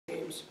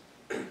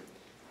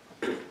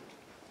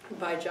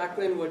by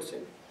Jacqueline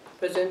Woodson,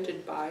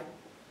 presented by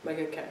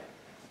Micah Kay.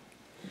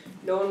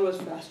 No one was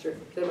faster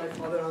than my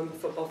father on the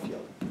football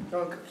field. No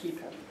one could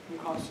keep him from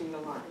crossing the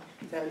line,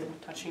 then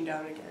touching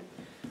down again.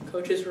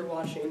 Coaches were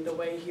watching the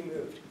way he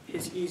moved,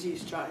 his easy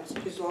strides,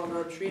 his long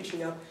arms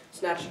reaching up,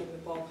 snatching the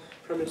ball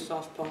from his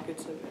soft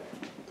pockets of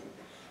air.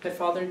 My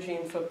father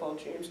dreamed football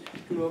dreams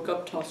and woke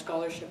up tall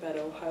scholarship at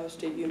Ohio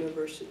State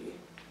University.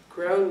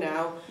 Grown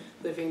now,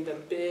 living the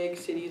big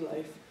city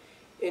life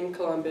in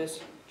Columbus,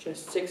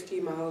 just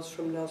 60 miles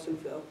from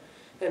Nelsonville,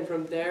 and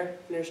from there,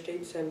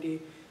 Interstate 70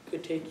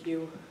 could get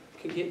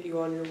you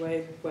on your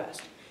way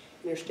west.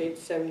 Interstate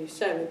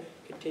 77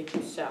 could take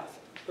you south.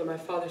 But my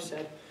father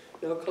said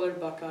no colored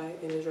Buckeye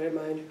in his right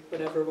mind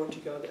would ever want to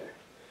go there.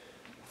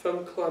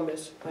 From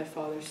Columbus, my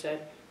father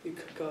said you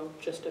could go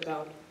just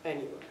about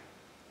anywhere.